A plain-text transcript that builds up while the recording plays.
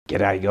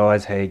G'day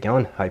guys, how you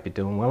going? Hope you're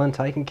doing well and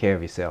taking care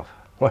of yourself.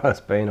 Well, it's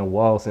been a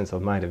while since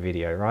I've made a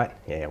video, right?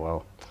 Yeah,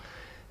 well,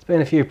 there's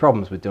been a few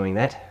problems with doing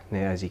that.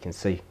 Now, as you can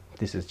see,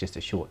 this is just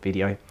a short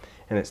video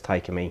and it's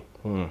taken me,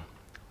 I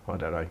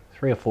don't know,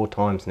 3 or 4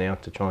 times now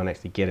to try and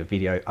actually get a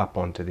video up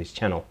onto this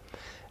channel.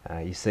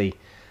 You see,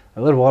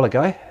 a little while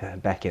ago,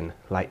 back in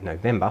late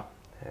November,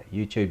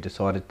 YouTube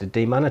decided to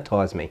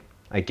demonetize me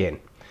again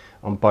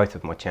on both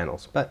of my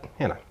channels, but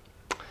you know,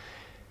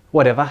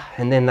 whatever.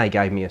 And then they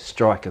gave me a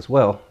strike as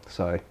well,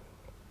 so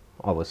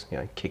I was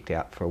kicked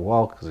out for a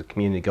while because of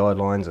community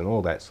guidelines and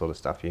all that sort of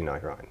stuff,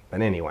 right?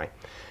 But anyway,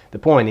 the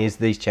point is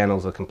these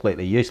channels are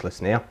completely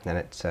useless now, and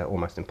it's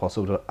almost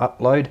impossible to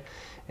upload.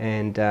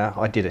 And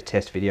I did a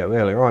test video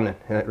earlier on,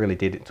 and it really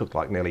did. It took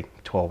like nearly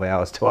 12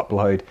 hours to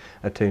upload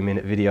a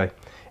 2-minute video,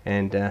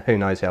 and who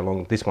knows how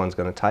long this one's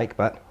going to take,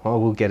 but I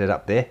will get it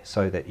up there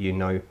so that you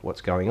know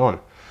what's going on.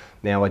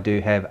 Now, I do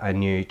have a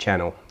new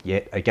channel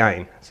yet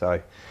again,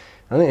 so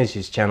I think this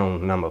is channel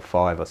number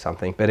 5 or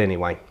something. But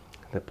anyway,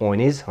 the point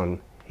is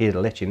I'm here to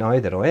let you know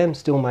that I am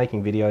still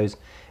making videos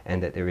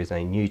and that there is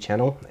a new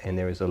channel, and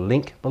there is a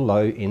link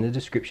below in the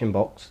description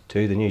box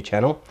to the new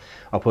channel.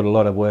 I put a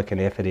lot of work and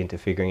effort into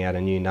figuring out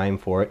a new name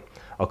for it.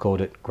 I called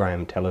it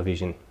Graham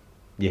Television.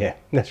 Yeah,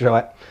 that's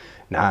right.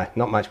 No,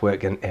 not much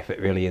work and effort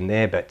really in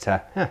there, but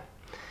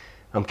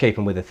I'm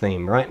keeping with the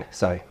theme, right?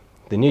 So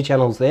the new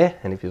channel's there,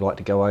 and if you'd like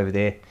to go over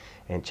there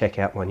and check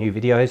out my new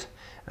videos,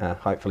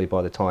 hopefully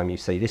by the time you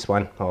see this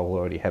one, I'll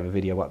already have a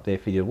video up there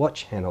for you to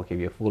watch, and I'll give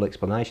you a full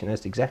explanation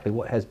as to exactly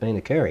what has been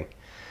occurring.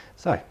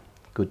 So,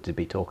 good to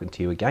be talking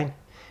to you again,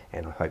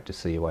 and I hope to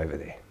see you over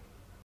there.